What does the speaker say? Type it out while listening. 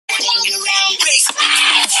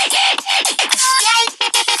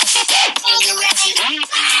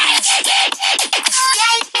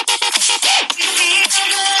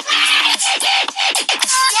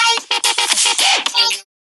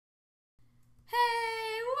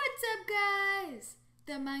guys,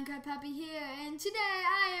 the Minecraft Puppy here, and today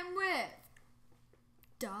I am with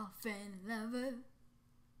Dolphin Lover.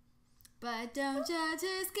 But don't judge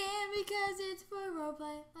her skin because it's for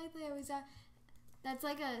roleplay, like they always are. That's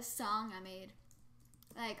like a song I made.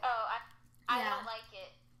 Like, oh, I don't like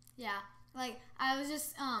it. Yeah, like I was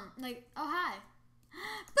just like, oh hi,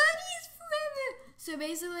 buddies forever. So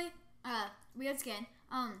basically, weird skin.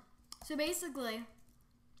 So basically,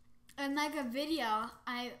 in like a video,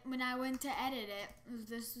 when I went to edit it,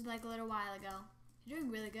 this was like a little while ago. You're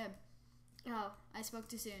doing really good. Oh, I spoke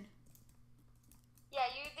too soon. Yeah,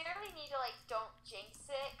 you literally need to like don't jinx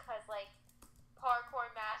it, cause like Parkour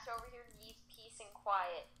Master over here needs peace and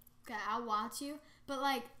quiet. Okay, I'll watch you. But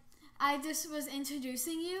like, I just was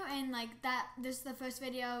introducing you, and like this is the first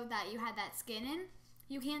video that you had that skin in.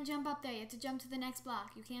 You can't jump up there. You have to jump to the next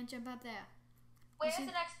block. You can't jump up there. Where's the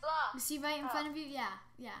next block? You see right in front of you? Yeah.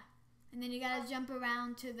 And then you gotta jump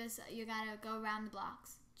around to this. You gotta go around the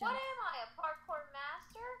blocks. Jump. What am I, a Parkour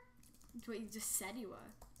Master? That's what you just said you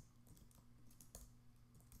were.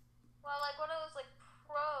 Well, like one of those like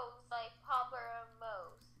pros, like Popper and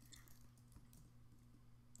Moe's.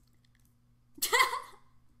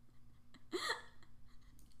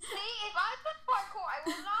 See, if I put parkour, I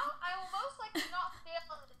will most likely not fail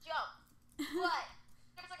on the jump. But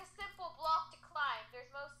there's like a simple block to climb.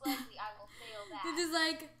 There's most likely I will fail that. It is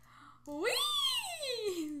like,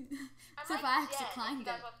 whee! I'm So like if I actually Jen, climbed if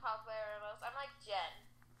you guys it. watch Popper and Moe's, I'm like Jen.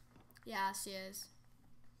 Yeah, she is.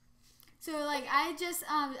 So like I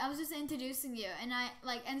was just introducing you, and I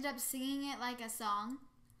like ended up singing it like a song,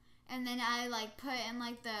 and then I like put in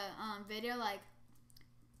like the video like,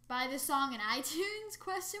 buy the song in iTunes ?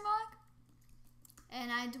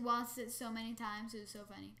 And I watched it so many times. It was so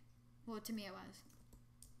funny. Well, to me it was.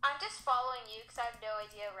 I'm just following you because I have no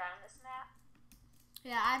idea around this map.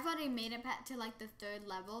 Yeah, I've already made it to like the 3rd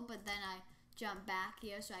level, but then I jumped back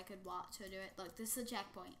here so I could watch her do it. Look, this is a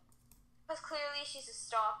checkpoint. Because clearly she's a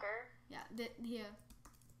stalker. Yeah, here.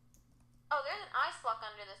 Oh, there's an ice block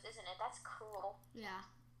under this, isn't it? That's cool. Yeah.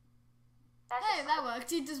 That's Hey, that worked.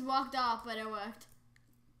 He just walked off, but it worked.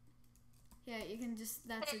 Here, you can just,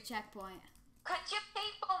 that's a checkpoint. Could you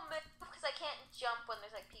people move? Because I can't jump when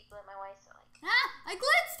there's like people in my way, so like. Ah! I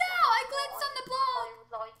glitched out! I glitched on the block! I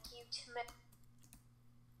would like you to move.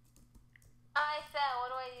 I fell.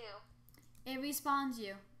 What do I do? It respawns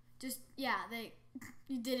you. Just, yeah,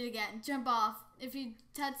 you did it again. Jump off. If you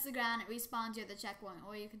touch the ground, it respawns you at the checkpoint,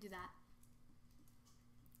 or you could do that.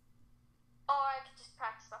 Or I could just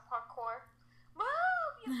practice my parkour.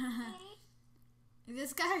 Move, you idiot.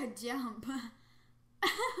 This guy would jump. No.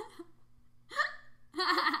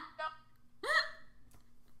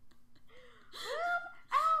 Move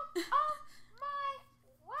out of my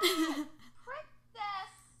way,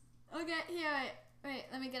 princess. Okay, here, wait,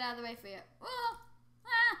 let me get out of the way for you. Whoa!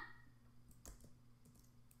 Ah!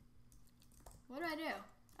 What do I do?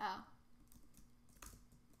 Oh.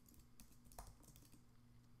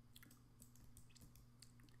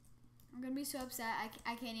 I'm gonna be so upset.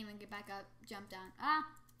 I can't even get back up. Jump down. Ah!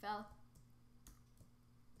 Fell.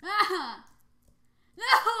 Ah! No!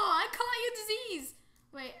 I caught you disease!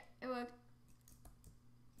 Wait, it worked.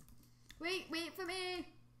 Wait for me!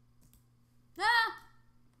 Ah!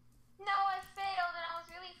 No, I failed and I was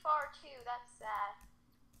really far too. That's sad.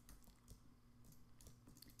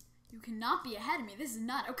 You cannot be ahead of me. This is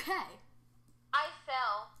not okay. I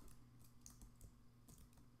fell.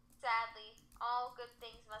 Sadly, all good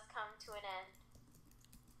things must come to an end.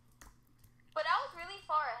 But I was really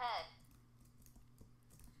far ahead.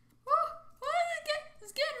 Woo!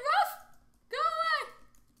 It's getting rough! Go away!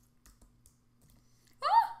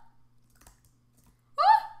 Oh!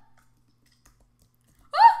 Oh!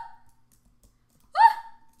 Oh! Oh!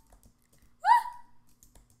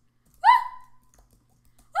 Oh!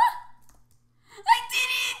 Oh! I did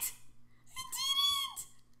it! I did it!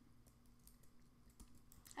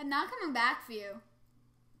 I'm not coming back for you.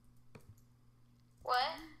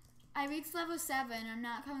 What? I reached level 7. I'm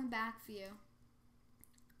not coming back for you.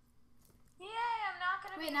 Yay, I'm not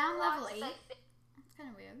gonna Wait, be now I'm level watched 8? as I That's kind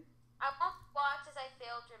of weird. I won't watch as I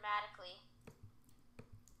fail dramatically.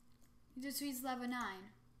 You just reached level 9.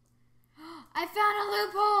 I found a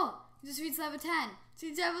loophole! You just reached level 10. Just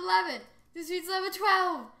reached level 11. Just reached level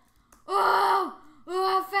 12. Oh! Oh,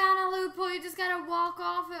 I found a loophole. You just gotta walk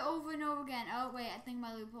off it over and over again. Oh, wait, I think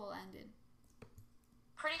my loophole ended.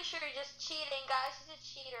 Pretty sure you're just cheating, guys. She's a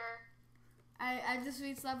cheater. I just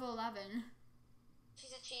reached level 11.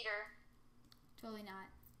 She's a cheater. Totally not.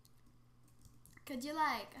 Could you,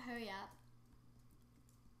 like, hurry up?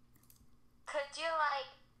 Could you, like,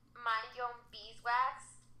 mind your own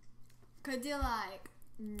beeswax? Could you, like,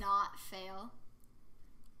 not fail?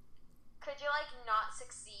 Could you, like, not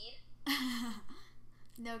succeed?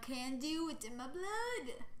 No can do, it's in my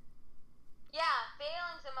blood. Yeah,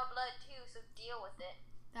 failing's in my blood too, so deal with it.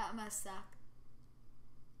 That must suck.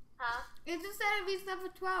 Huh? It just said it reached level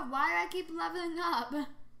 12. Why do I keep leveling up?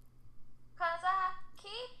 Cause I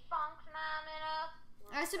keep on climbing up.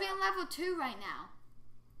 I should be on level 2 right now.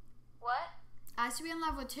 What? I should be on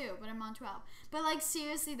level 2, but I'm on 12. But, like,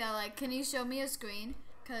 seriously, though, like, can you show me a screen?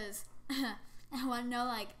 Because I want to know,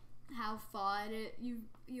 like, how far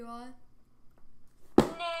you are. Nah,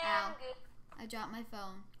 Ow. I'm good. I dropped my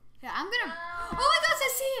phone. Yeah, I'm gonna... No. Oh my gosh, I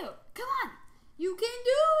see you! Come on! You can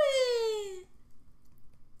do it!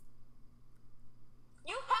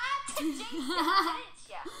 You had to jinx it, didn't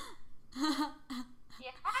ya?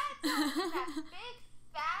 You had to with that big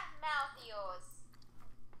fat mouth of yours,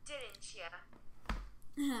 didn't ya?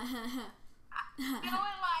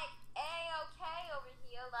 Feeling like A-OK over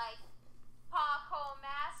here, like Parkour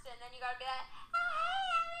Master, and then you gotta be like, oh hey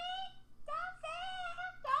Ellie, don't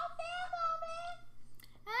fail on me.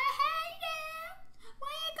 I hate it!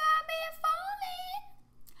 Why you got me falling?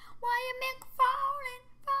 Why you make falling?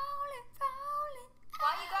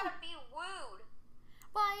 Why you gotta be wooed?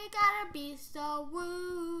 Why you gotta be so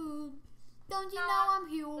rude? Don't you know I'm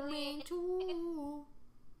human too?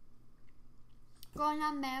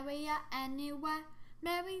 Gonna marry ya anyway.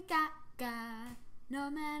 Marry that guy. No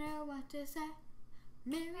matter what to say.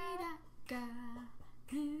 Marry that guy.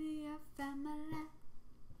 Marry your family.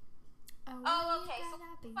 Oh, okay, so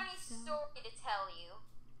be funny story to tell you.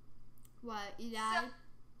 What, you died? So,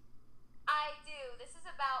 I do. This is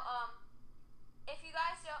about, if you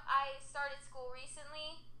guys know, I started school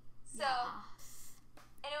recently, so, Yes.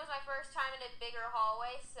 and it was my first time in a bigger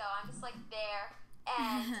hallway, so I'm just, like, there,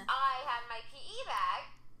 and I had my PE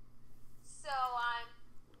bag, so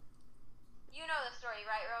you know the story,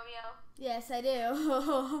 right, Romeo? Yes, I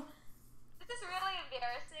do. This is really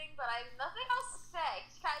embarrassing, but I have nothing else to say.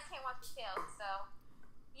 You guys can't watch the tail, so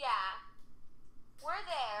yeah. We're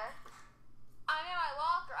there. I'm in my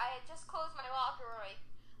locker. I had just closed my locker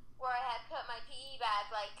where I had put my PE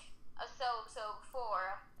bag like so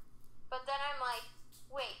before. But then I'm like,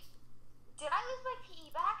 wait, did I lose my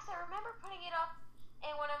PE bag? 'Cause I remember putting it up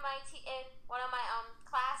in one of my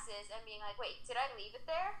classes and being like, wait, did I leave it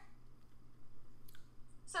there?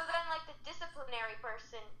 So then like the disciplinary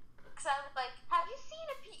person, because I was like, have you seen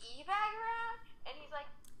a PE bag around? And he's like,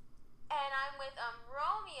 and I'm with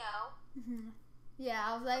Romeo. Yeah,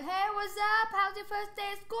 I was like, hey, what's up? How's your first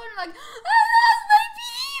day at school? And I'm like, I lost my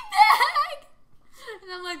PE bag! And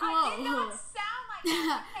I'm like, whoa. I did not sound like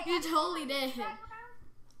that. Hey, You totally did.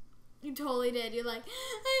 You totally did. You're like,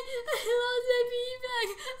 I lost my PE bag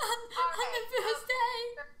on the first day.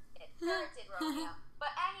 Spirited Romeo.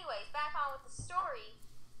 But anyways, back on with the story.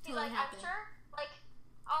 He's Totally like, happened. I'm sure, like,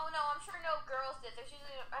 oh no, I'm sure no girls did. There's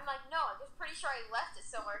usually, I'm like, no, I'm just pretty sure I left it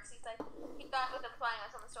somewhere. Because he's like, he thought with implying I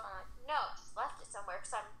was on the store. I'm like, no, just left it somewhere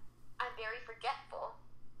because I'm very forgetful.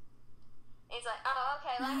 And he's like, oh,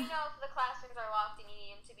 okay, let me know if the classrooms are locked and you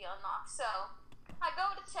need them to be unlocked. So I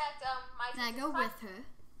go to check my And I go with her.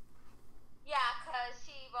 Yeah, because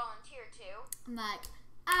she volunteered to. I'm like,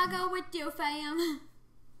 I'll go with you, fam.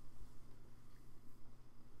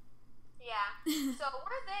 Yeah. So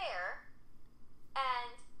we're there,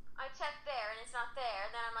 and I check there, and it's not there.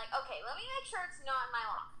 And then I'm like, okay, let me make sure it's not in my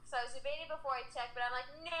locker. So I was debating before I checked, but I'm like,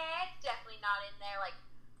 nah, it's definitely not in there. Like,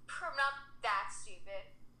 I'm not that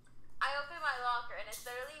stupid. I open my locker, and it's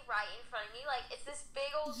literally right in front of me. Like, it's this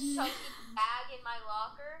big old chunky bag in my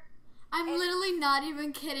locker. I'm literally not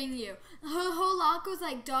even kidding you. Her whole locker was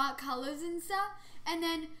like dark colors and stuff, and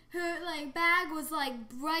then her like bag was like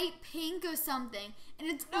bright pink or something, and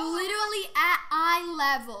it's literally at eye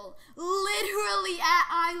level. Literally at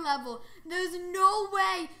eye level. There's no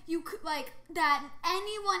way you could like that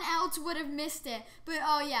anyone else would have missed it. But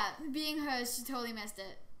oh yeah, being her, she totally missed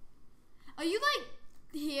it. Are you like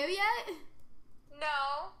here yet?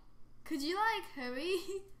 No. Could you like hurry?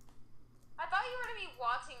 I thought you were going to be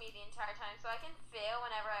watching me the entire time, so I can fail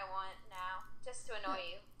whenever I want now, just to annoy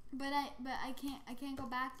you. But I can't go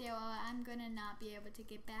back there, or I'm gonna not be able to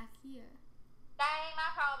get back here. That ain't my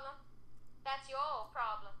problem. That's your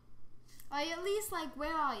problem. Or at least like,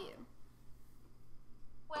 where are you?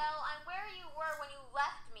 Well, I'm where you were when you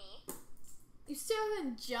left me. You still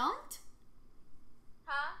haven't jumped?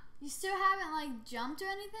 Huh? You still haven't like jumped or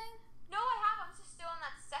anything? No, I have. I'm just still in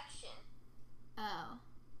that section. Oh.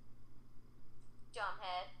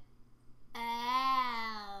 Dumbhead.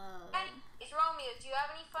 Ow. Anyways, Romeo, do you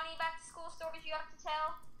have any funny back to school stories you have to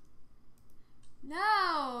tell?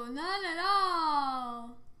 No, none at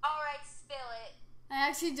all. Alright, spill it. I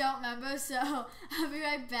actually don't remember, so I'll be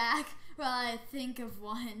right back.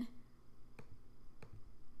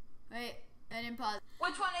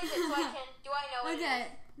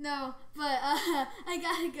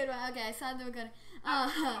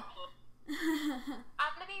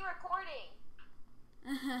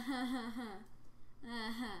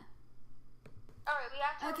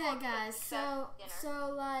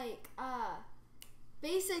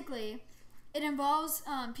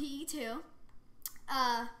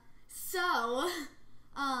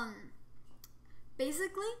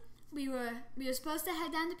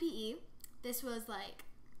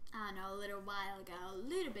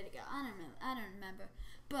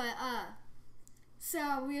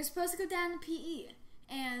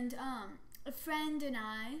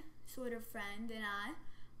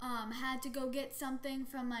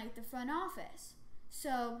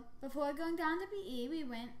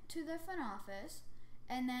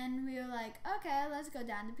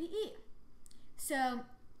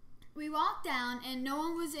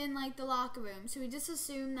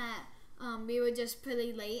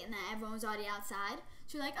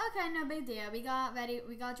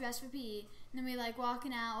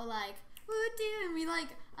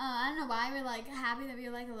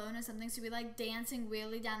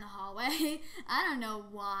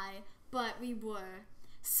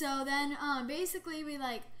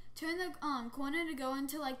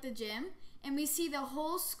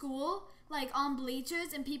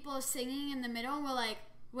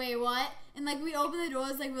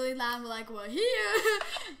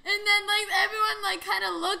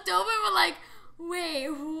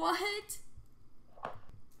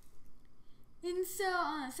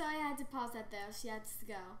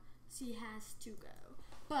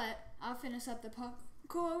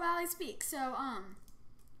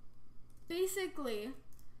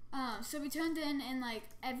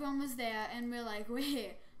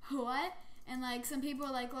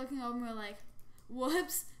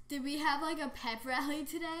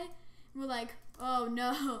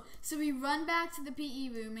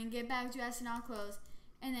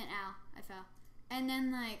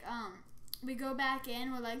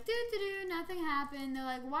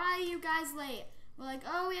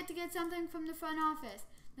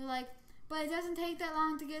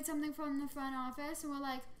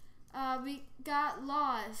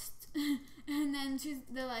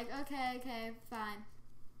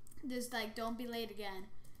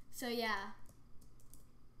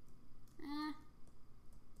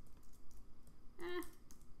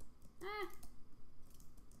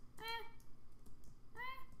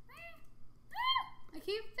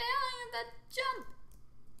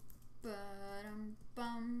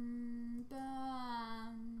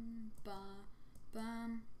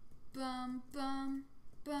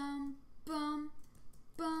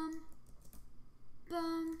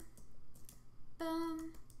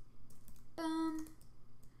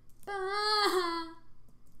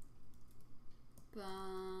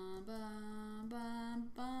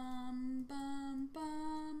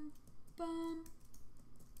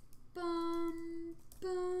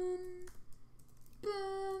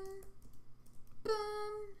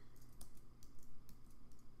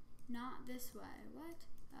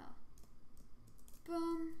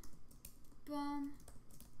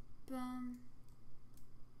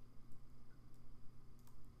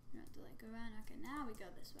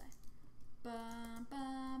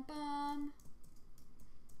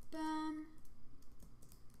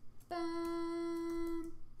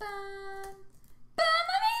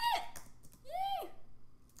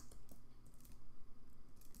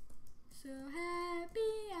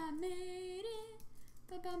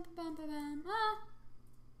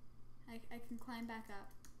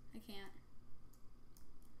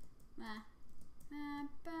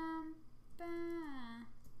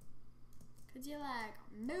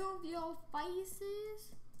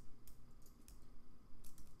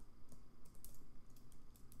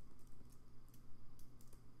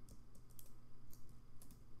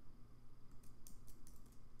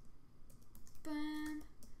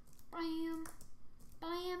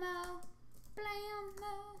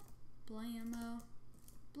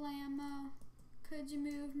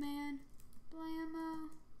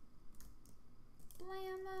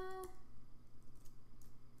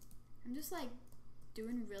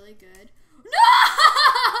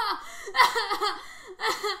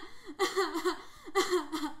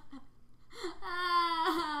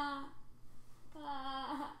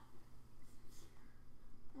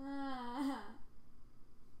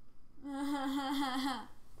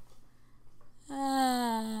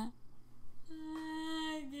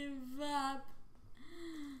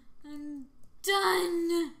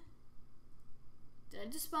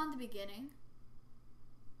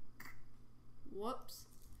 Whoops.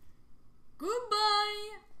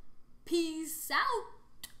 Goodbye. Peace out.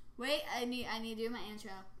 Wait, I need to do my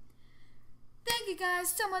intro. Thank you guys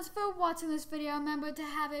so much for watching this video. Remember to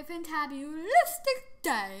have a fantabulous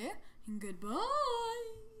day. And goodbye.